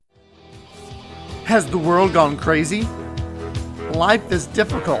Has the world gone crazy? Life is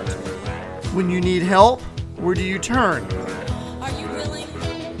difficult. When you need help, where do you turn? Are you willing?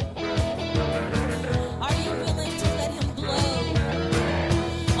 Are you willing to let him blow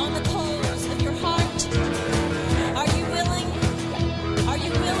on the coals of your heart? Are you willing? Are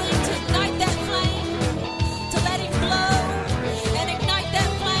you willing to ignite that flame? To let him blow and ignite that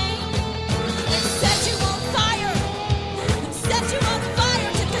flame and set you on fire? And set you on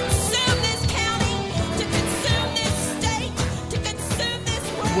fire to consume this county, to consume this state, to consume this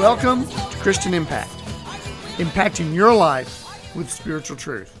world. Welcome to Christian Impact, impacting your life with spiritual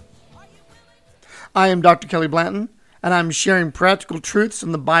truth. I am Dr. Kelly Blanton, and I'm sharing practical truths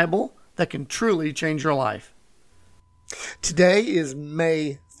in the Bible that can truly change your life. Today is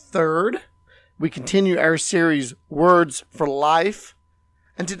May 3rd. We continue our series, Words for Life,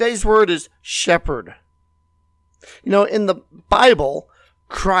 and today's word is shepherd. You know, in the Bible,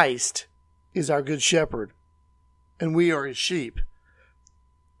 Christ is our good shepherd, and we are his sheep.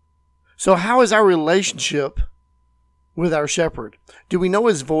 So how is our relationship with our shepherd? Do we know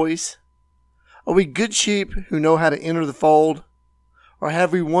his voice? Are we good sheep who know how to enter the fold? Or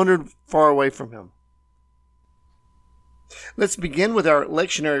have we wandered far away from him? Let's begin with our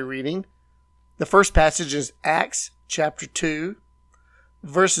lectionary reading. The first passage is Acts chapter 2,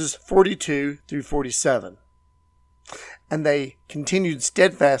 verses 42 through 47. And they continued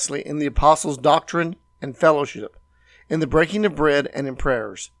steadfastly in the apostles' doctrine and fellowship, in the breaking of bread and in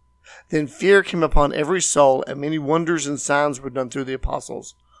prayers. Then fear came upon every soul, and many wonders and signs were done through the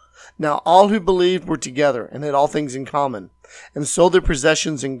apostles. Now all who believed were together, and had all things in common, and sold their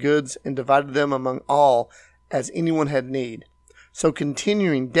possessions and goods, and divided them among all, as anyone had need. So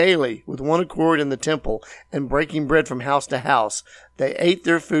continuing daily with one accord in the temple, and breaking bread from house to house, they ate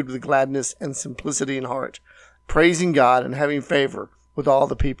their food with gladness and simplicity in heart, praising God and having favor with all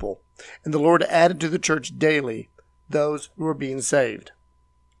the people. And the Lord added to the church daily those who were being saved.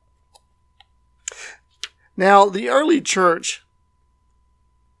 Now, the early church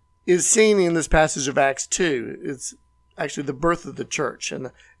is seen in this passage of Acts 2. It's actually the birth of the church,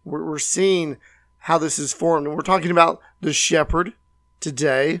 and we're seeing how this is formed. And we're talking about the shepherd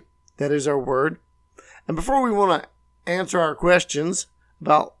today. That is our word. And before we want to answer our questions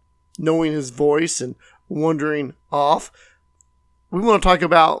about knowing his voice and wandering off, we want to talk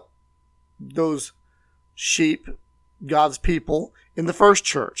about those sheep, God's people, in the first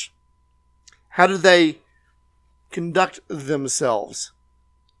church. How do they conduct themselves?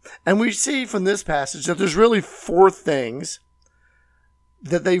 And we see from this passage that there's really four things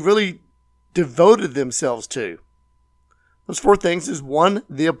that they really devoted themselves to. Those four things is 1,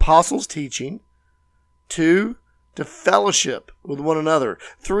 the apostles' teaching; 2, to fellowship with one another;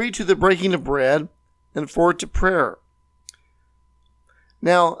 3, to the breaking of bread; and 4, to prayer.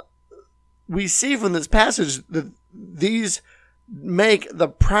 Now, we see from this passage that these make the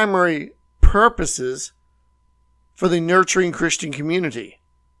primary purposes for the nurturing Christian community.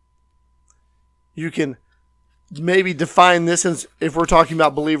 You can maybe define this as, if we're talking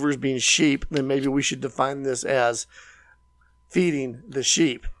about believers being sheep, then maybe we should define this as feeding the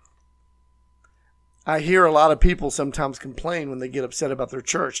sheep. I hear a lot of people sometimes complain when they get upset about their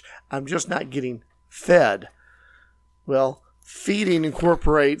church. I'm just not getting fed. Well, feeding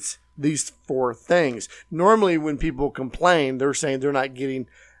incorporates these four things. Normally when people complain, they're saying they're not getting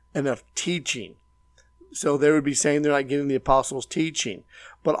enough teaching. So they would be saying they're not getting the apostles' teaching.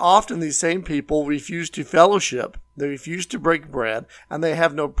 But often these same people refuse to fellowship, they refuse to break bread, and they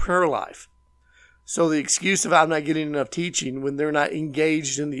have no prayer life. So the excuse of I'm not getting enough teaching when they're not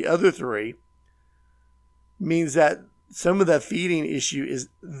engaged in the other three means that some of that feeding issue is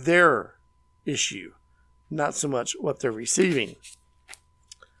their issue, not so much what they're receiving.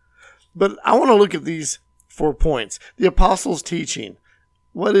 But I want to look at these 4 points. The apostles' teaching.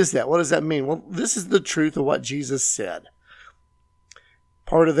 What is that? What does that mean? Well, this is the truth of what Jesus said.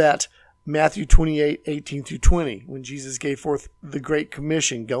 Part of that, Matthew 28:18-20, when Jesus gave forth the Great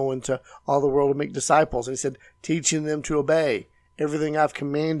Commission, go into all the world and make disciples. And he said, teaching them to obey everything I've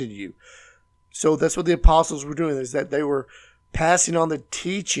commanded you. So that's what the apostles were doing, is that they were passing on the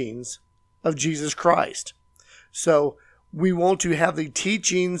teachings of Jesus Christ. So we want to have the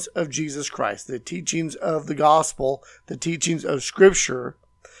teachings of Jesus Christ, the teachings of the gospel, the teachings of Scripture,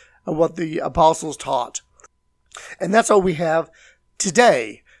 of what the apostles taught. And that's all we have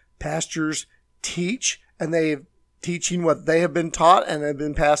today. Pastors teach, and they're teaching what they have been taught and have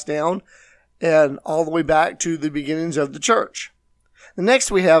been passed down, and all the way back to the beginnings of the church. The next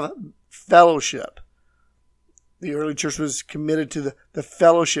we have fellowship. The early church was committed to the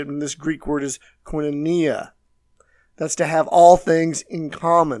fellowship, and this Greek word is koinonia. That's to have all things in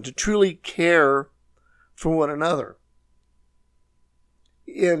common, to truly care for one another.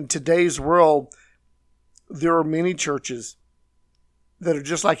 In today's world, there are many churches that are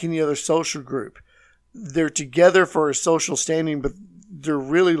just like any other social group. They're together for a social standing, but there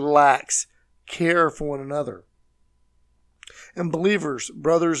really lacks care for one another. And believers,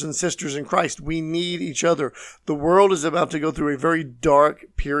 brothers and sisters in Christ, we need each other. The world is about to go through a very dark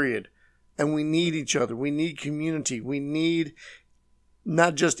period, and we need each other. We need community. We need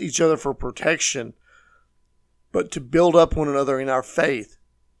not just each other for protection, but to build up one another in our faith,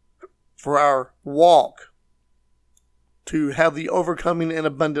 for our walk, to have the overcoming and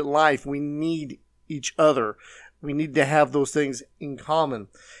abundant life. We need each other. We need to have those things in common.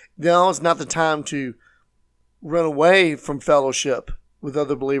 Now is not the time to run away from fellowship with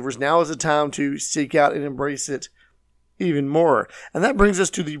other believers. Now is the time to seek out and embrace it even more. And that brings us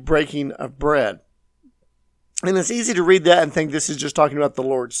to the breaking of bread. And it's easy to read that and think this is just talking about the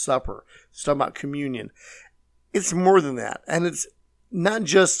Lord's Supper. It's talking about communion. It's more than that. And it's not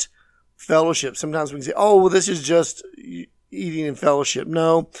just fellowship. Sometimes we can say, oh, well, this is just eating and fellowship.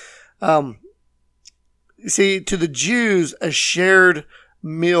 No. You see, to the Jews, a shared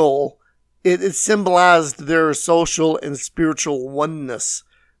meal, it symbolized their social and spiritual oneness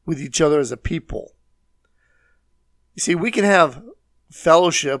with each other as a people. You see, we can have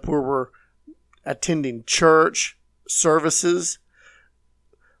fellowship where we're attending church services,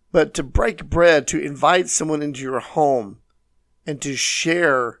 but to break bread, to invite someone into your home and to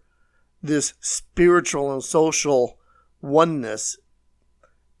share this spiritual and social oneness.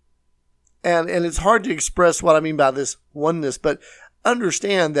 And it's hard to express what I mean by this oneness, but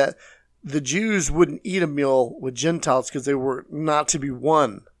understand that the Jews wouldn't eat a meal with Gentiles because they were not to be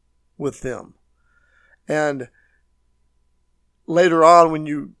one with them. And later on, when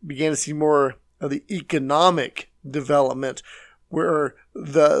you began to see more of the economic development, where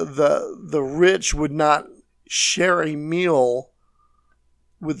the rich would not share a meal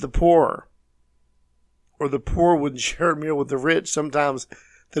with the poor, or the poor wouldn't share a meal with the rich, sometimes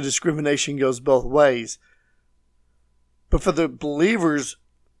the discrimination goes both ways. But for the believers,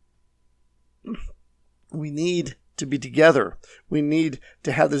 we need to be together. We need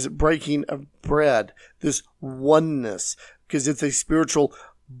to have this breaking of bread, this oneness, because it's a spiritual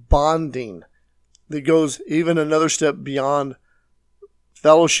bonding that goes even another step beyond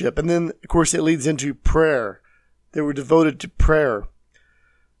fellowship. And then, of course, it leads into prayer. They were devoted to prayer,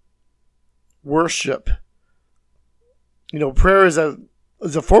 worship. You know, prayer is a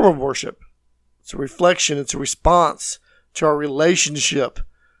form of worship. It's a reflection. It's a response to our relationship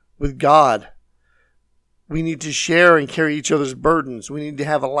with God. We need to share and carry each other's burdens. We need to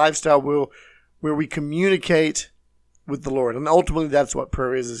have a lifestyle where we communicate with the Lord. And ultimately, that's what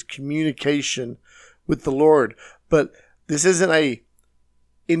prayer is communication with the Lord. But this isn't a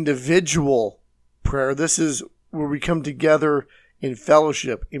individual prayer. This is where we come together in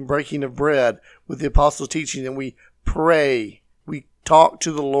fellowship, in breaking of bread with the apostles' teaching, and we pray. We talk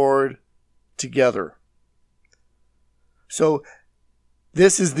to the Lord together. So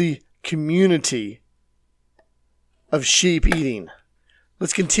this is the community of sheep eating.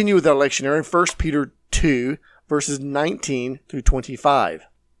 Let's continue with our lectionary in 1 Peter 2, verses 19 through 25.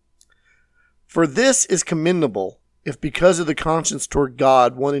 For this is commendable, if because of the conscience toward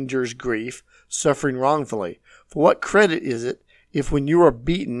God one endures grief, suffering wrongfully. For what credit is it if when you are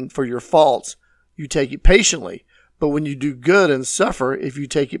beaten for your faults, you take it patiently? But when you do good and suffer, if you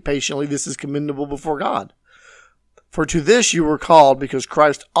take it patiently, this is commendable before God. For to this you were called, because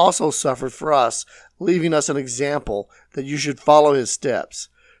Christ also suffered for us, leaving us an example that you should follow his steps,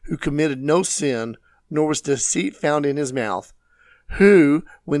 who committed no sin, nor was deceit found in his mouth, who,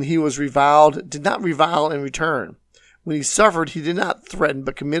 when he was reviled, did not revile in return. When he suffered, he did not threaten,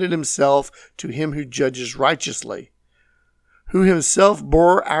 but committed himself to him who judges righteously, who himself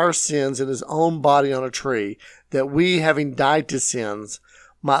bore our sins in his own body on a tree, that we, having died to sins,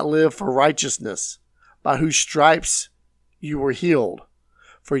 might live for righteousness, by whose stripes you were healed.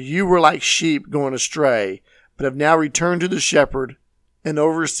 For you were like sheep going astray, but have now returned to the shepherd and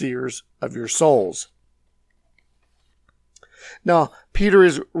overseers of your souls. Now, Peter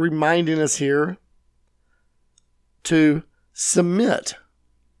is reminding us here to submit.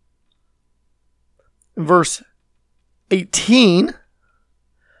 In verse 18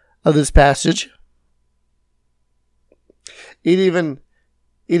 of this passage, it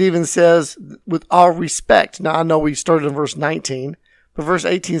even says, with all respect. Now, I know we started in verse 19, but verse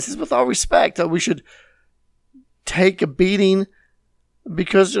 18 says, with all respect, that we should take a beating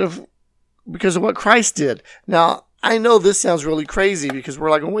because of what Christ did. Now, I know this sounds really crazy because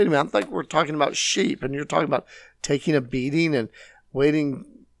we're like, oh, wait a minute, I think we're talking about sheep, and you're talking about taking a beating and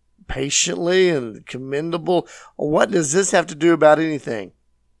waiting patiently and commendable. What does this have to do about anything?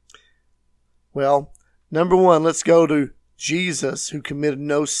 Well, number one, let's go to Jesus, who committed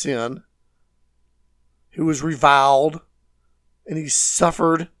no sin, who was reviled, and he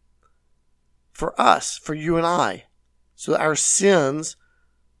suffered for us, for you and I, so that our sins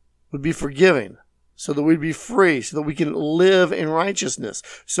would be forgiven, so that we'd be free, so that we can live in righteousness,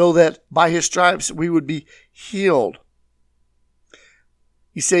 so that by his stripes we would be healed.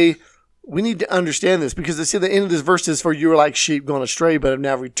 You see, we need to understand this, because the end of this verse is, for you are like sheep gone astray, but have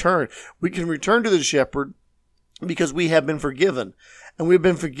now returned. We can return to the shepherd because we have been forgiven. And we've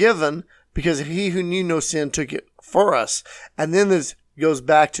been forgiven because he who knew no sin took it for us. And then this goes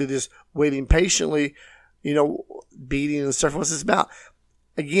back to this waiting patiently, beating and stuff. What's this about?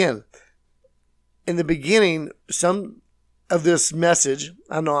 Again, in the beginning, some of this message,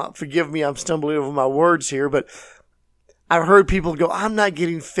 I know, forgive me, I'm stumbling over my words here, but I've heard people go, I'm not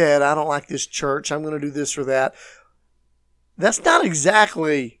getting fed. I don't like this church. I'm going to do this or that. That's not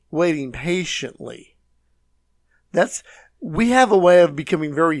exactly waiting patiently. We have a way of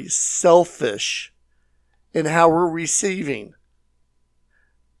becoming very selfish in how we're receiving.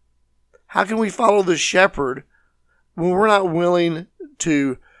 How can we follow the shepherd when we're not willing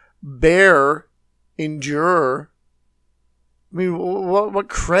to endure? I mean, what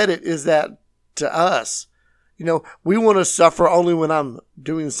credit is that to us? We want to suffer only when I'm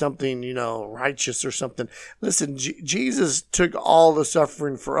doing something, righteous or something. Listen, Jesus took all the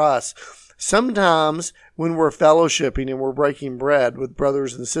suffering for us. Sometimes when we're fellowshipping and we're breaking bread with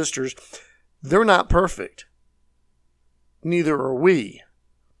brothers and sisters, they're not perfect. Neither are we.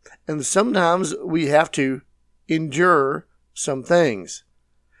 And sometimes we have to endure some things.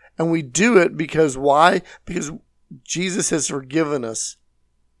 And we do it because why? Because Jesus has forgiven us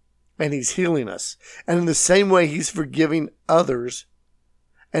and he's healing us. And in the same way, he's forgiving others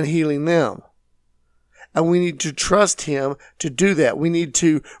and healing them. And we need to trust him to do that. We need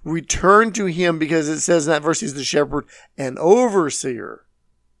to return to him because it says in that verse, he's the shepherd and overseer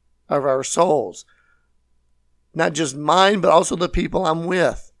of our souls. Not just mine, but also the people I'm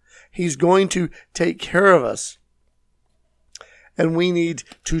with. He's going to take care of us. And we need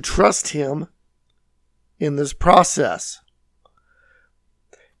to trust him in this process.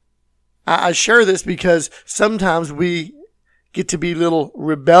 I share this because sometimes we get to be little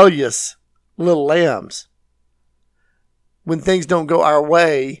rebellious little lambs. When things don't go our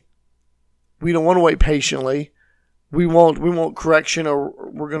way, we don't want to wait patiently. We want correction, or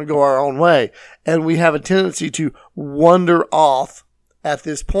we're going to go our own way. And we have a tendency to wander off at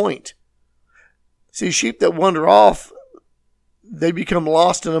this point. See, sheep that wander off, they become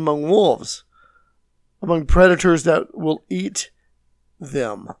lost and among wolves, among predators that will eat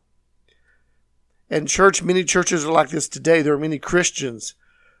them. And many churches are like this today. There are many Christians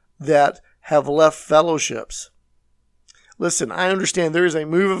that have left fellowships. Listen, I understand there is a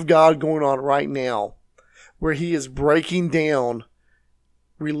move of God going on right now where he is breaking down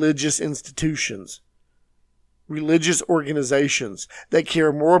religious institutions, religious organizations that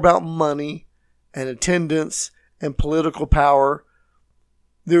care more about money and attendance and political power.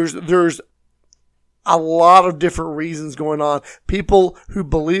 There's a lot of different reasons going on. People who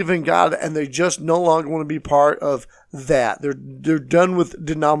believe in God and they just no longer want to be part of that. They're done with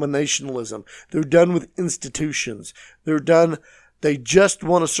denominationalism. They're done with institutions. They just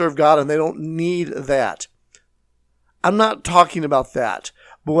want to serve God and they don't need that. I'm not talking about that.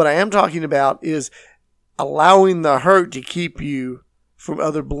 But what I am talking about is allowing the hurt to keep you from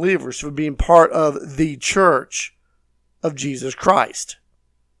other believers, from being part of the church of Jesus Christ.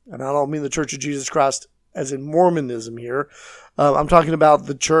 And I don't mean the Church of Jesus Christ as in Mormonism here. I'm talking about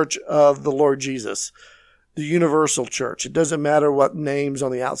the Church of the Lord Jesus, the universal church. It doesn't matter what name's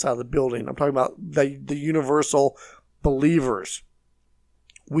on the outside of the building. I'm talking about the universal believers.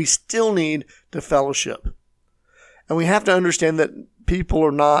 We still need to fellowship. And we have to understand that people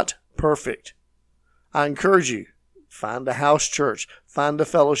are not perfect. I encourage you, find a house church, find a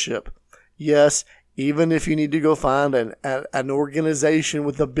fellowship. Yes, even if you need to go find an organization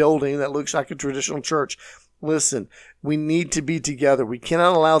with a building that looks like a traditional church, listen, we need to be together. We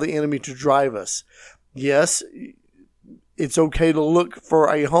cannot allow the enemy to drive us. Yes, it's okay to look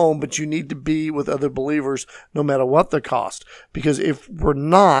for a home, but you need to be with other believers no matter what the cost. Because if we're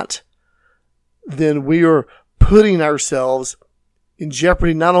not, then we are putting ourselves in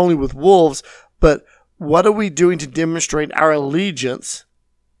jeopardy not only with wolves, but what are we doing to demonstrate our allegiance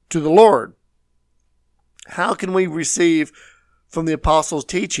to the Lord? How can we receive from the apostles'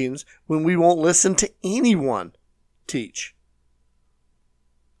 teachings when we won't listen to anyone teach?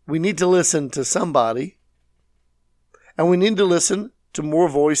 We need to listen to somebody, and we need to listen to more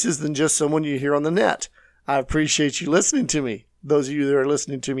voices than just someone you hear on the net. I appreciate you listening to me, those of you that are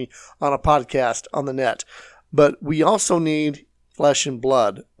listening to me on a podcast on the net. But we also need flesh and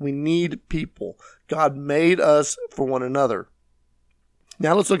blood. We need people. God made us for one another.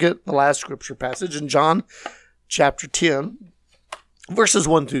 Now let's look at the last scripture passage in John chapter 10, verses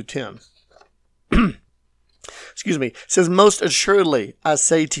 1 through 10. Excuse me. It says, "Most assuredly I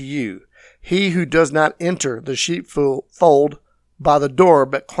say to you, he who does not enter the sheepfold by the door,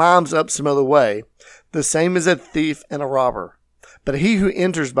 but climbs up some other way, the same is a thief and a robber. But he who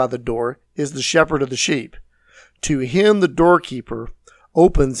enters by the door is the shepherd of the sheep. To him the doorkeeper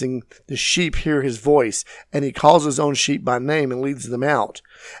opens, and the sheep hear his voice, and he calls his own sheep by name and leads them out.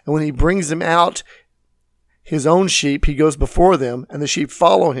 And when he brings them out, his own sheep, he goes before them, and the sheep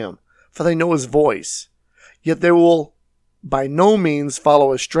follow him, for they know his voice. Yet they will by no means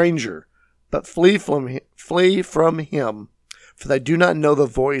follow a stranger, but flee from him, for they do not know the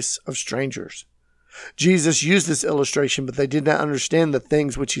voice of strangers." Jesus used this illustration, but they did not understand the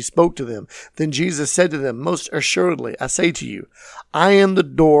things which he spoke to them. Then Jesus said to them, "Most assuredly, I say to you, I am the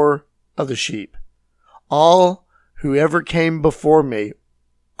door of the sheep. All who ever came before me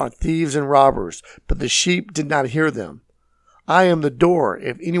are thieves and robbers, but the sheep did not hear them. I am the door.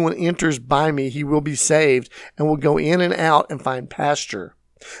 If anyone enters by me, he will be saved and will go in and out and find pasture.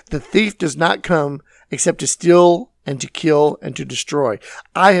 The thief does not come except to steal and to kill and to destroy.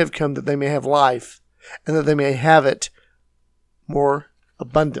 I have come that they may have life, and that they may have it more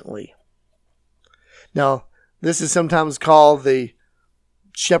abundantly." Now, this is sometimes called the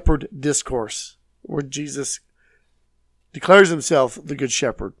shepherd discourse, where Jesus declares himself the good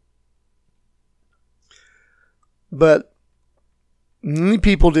shepherd. But many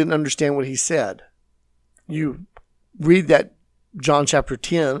people didn't understand what he said. You read that John chapter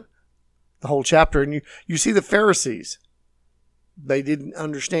 10, the whole chapter, and you see the Pharisees. They didn't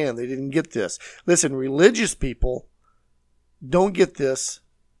understand. They didn't get this. Listen, religious people don't get this.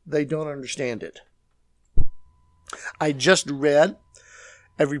 They don't understand it. I just read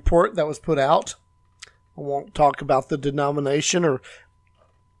a report that was put out. I won't talk about the denomination or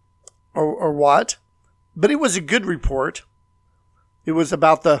what, but it was a good report. It was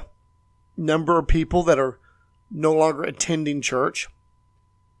about the number of people that are no longer attending church.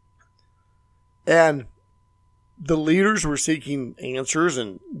 And the leaders were seeking answers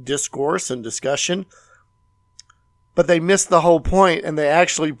and discourse and discussion, but they missed the whole point, and they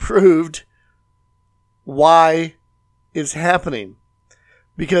actually proved why it's happening.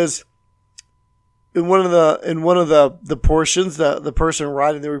 Because in one of the portions, the person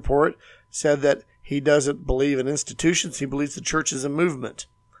writing the report said that he doesn't believe in institutions. He believes the church is a movement,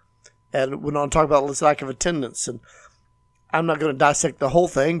 and went on to talk about this lack of attendance. And I'm not going to dissect the whole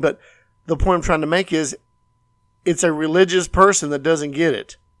thing, but the point I'm trying to make is, it's a religious person that doesn't get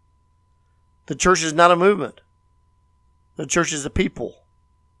it. The church is not a movement. The church is a people.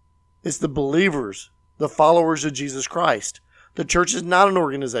 It's the believers, the followers of Jesus Christ. The church is not an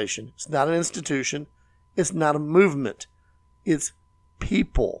organization. It's not an institution. It's not a movement. It's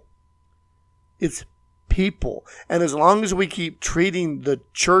people. It's people. And as long as we keep treating the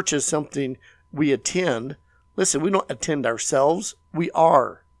church as something we attend, listen, we don't attend ourselves. We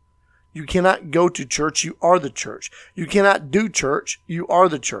are. You cannot go to church. You are the church. You cannot do church. You are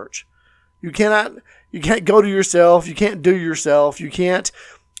the church. You can't go to yourself. You can't do yourself. You can't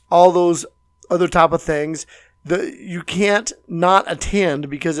all those other type of things. You can't not attend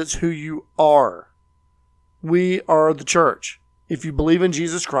because it's who you are. We are the church. If you believe in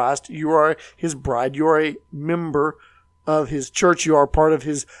Jesus Christ, you are his bride. You are a member of his church. You are part of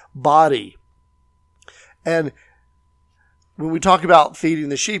his body. And when we talk about feeding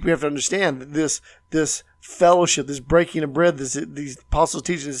the sheep, we have to understand that this fellowship, this breaking of bread, these apostles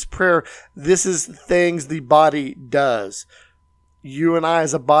teaching, this prayer, this is things the body does. You and I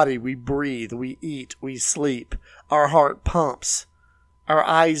as a body, we breathe, we eat, we sleep. Our heart pumps. Our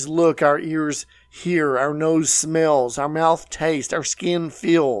eyes look, our ears hear, our nose smells, our mouth tastes, our skin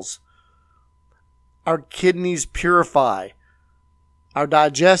feels. Our kidneys purify. Our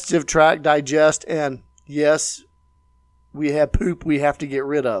digestive tract digest, and yes, we have poop we have to get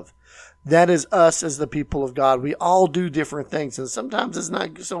rid of. That is us as the people of God. We all do different things, and sometimes it's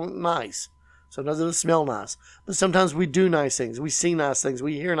not so nice. Sometimes it doesn't smell nice. But sometimes we do nice things. We see nice things.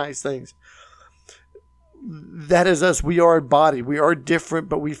 We hear nice things. That is us. We are a body. We are different,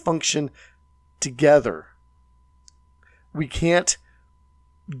 but we function together. We can't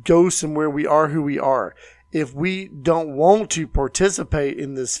go somewhere. We are who we are. If we don't want to participate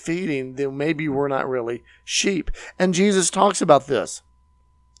in this feeding, then maybe we're not really sheep. And Jesus talks about this.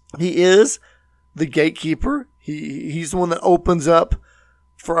 He is the gatekeeper. He's the one that opens up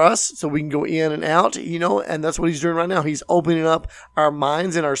for us so we can go in and out, and that's what he's doing right now. He's opening up our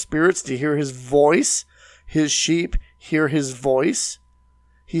minds and our spirits to hear his voice. His sheep hear his voice.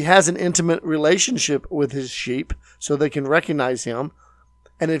 He has an intimate relationship with his sheep so they can recognize him.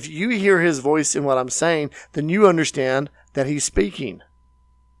 And if you hear his voice in what I'm saying, then you understand that he's speaking.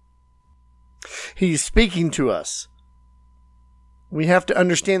 He's speaking to us. We have to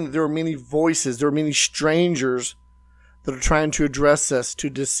understand that there are many voices, there are many strangers that are trying to address us, to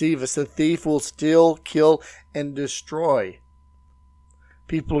deceive us. The thief will steal, kill, and destroy.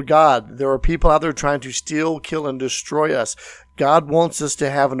 People of God, there are people out there trying to steal, kill, and destroy us. God wants us to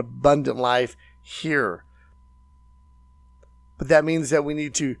have an abundant life here. But that means that we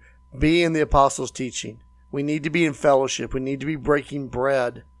need to be in the apostles' teaching. We need to be in fellowship. We need to be breaking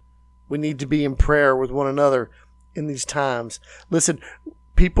bread. We need to be in prayer with one another in these times. Listen,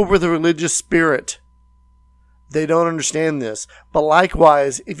 people with a religious spirit, they don't understand this. But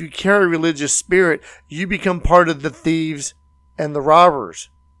likewise, if you carry a religious spirit, you become part of the thieves and the robbers.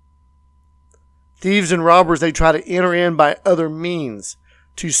 Thieves and robbers, they try to enter in by other means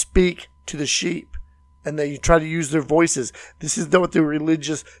to speak to the sheep. And they try to use their voices. This is what the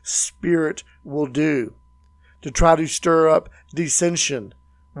religious spirit will do. To try to stir up dissension.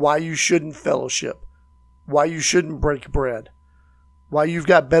 Why you shouldn't fellowship. Why you shouldn't break bread. Why you've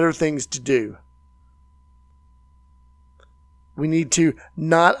got better things to do. We need to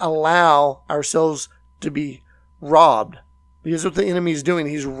not allow ourselves to be robbed. Because what the enemy is doing,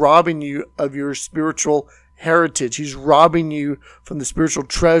 he's robbing you of your spiritual heritage. He's robbing you from the spiritual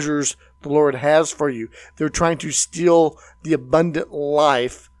treasures the Lord has for you. They're trying to steal the abundant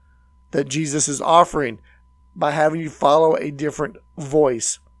life that Jesus is offering by having you follow a different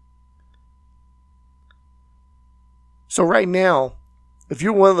voice. So right now, if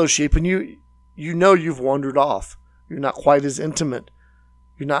you're one of those sheep and you know you've wandered off, you're not quite as intimate,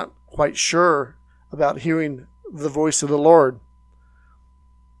 you're not quite sure about hearing the voice of the Lord,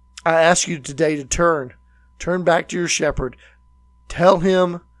 I ask you today to turn back to your shepherd. Tell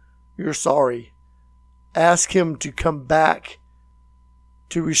him you're sorry. Ask him to come back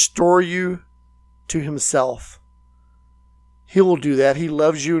to restore you to himself. He will do that. He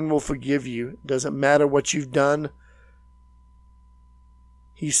loves you and will forgive you. It doesn't matter what you've done.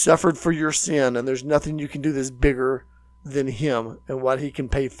 He suffered for your sin, and there's nothing you can do that's bigger than him and what he can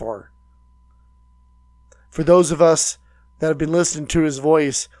pay for. For those of us that have been listening to his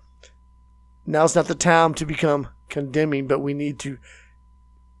voice, now's not the time to become condemning, but we need to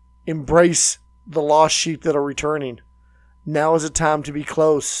embrace the lost sheep that are returning. Now is a time to be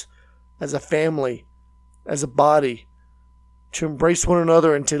close as a family, as a body, to embrace one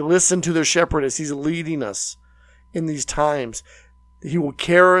another and to listen to their shepherd as he's leading us in these times. He will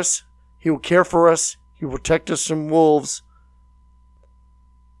care us. He will care for us. He will protect us from wolves.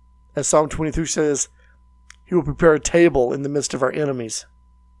 As Psalm 23 says, he will prepare a table in the midst of our enemies.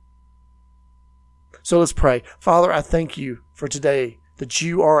 So let's pray. Father, I thank you for today that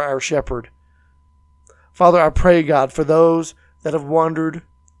you are our shepherd. Father, I pray, God, for those that have wandered,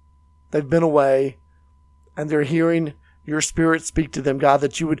 they've been away, and they're hearing your spirit speak to them, God,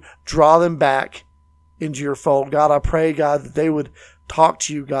 that you would draw them back into your fold. God, I pray, God, that they would talk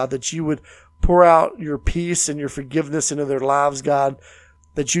to you, God, that you would pour out your peace and your forgiveness into their lives, God,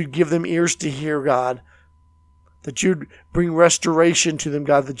 that you'd give them ears to hear, God, that you'd bring restoration to them,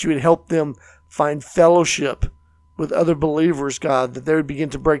 God, that you would help them find fellowship with other believers, God, that they would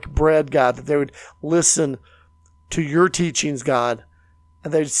begin to break bread, God, that they would listen to your teachings, God,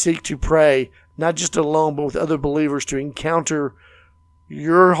 and they'd seek to pray, not just alone, but with other believers to encounter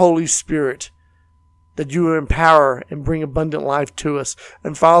your Holy Spirit, that you would empower and bring abundant life to us.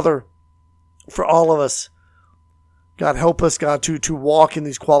 And Father, for all of us, God, help us, God, to walk in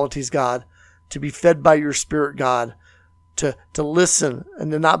these qualities, God, to be fed by your Spirit, God, to listen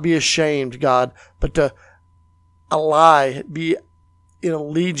and to not be ashamed, God, but to be in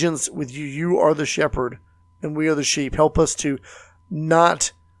allegiance with you. You are the shepherd and we are the sheep. Help us to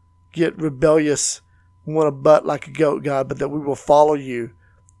not get rebellious, want to butt like a goat, God, but that we will follow you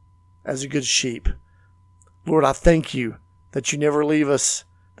as a good sheep. Lord, I thank you that you never leave us,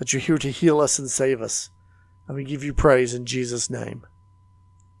 that you're here to heal us and save us. And we give you praise in Jesus' name.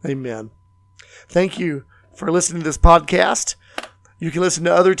 Amen. Thank you for listening to this podcast. You can listen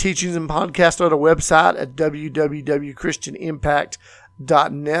to other teachings and podcasts on our website at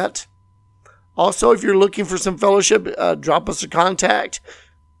www.christianimpact.net. Also, if you're looking for some fellowship, drop us a contact.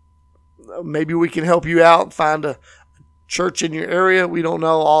 Maybe we can help you out, find a church in your area. We don't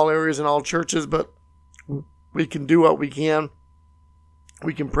know all areas and all churches, but we can do what we can.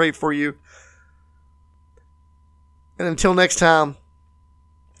 We can pray for you. And until next time,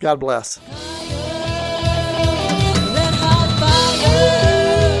 God bless.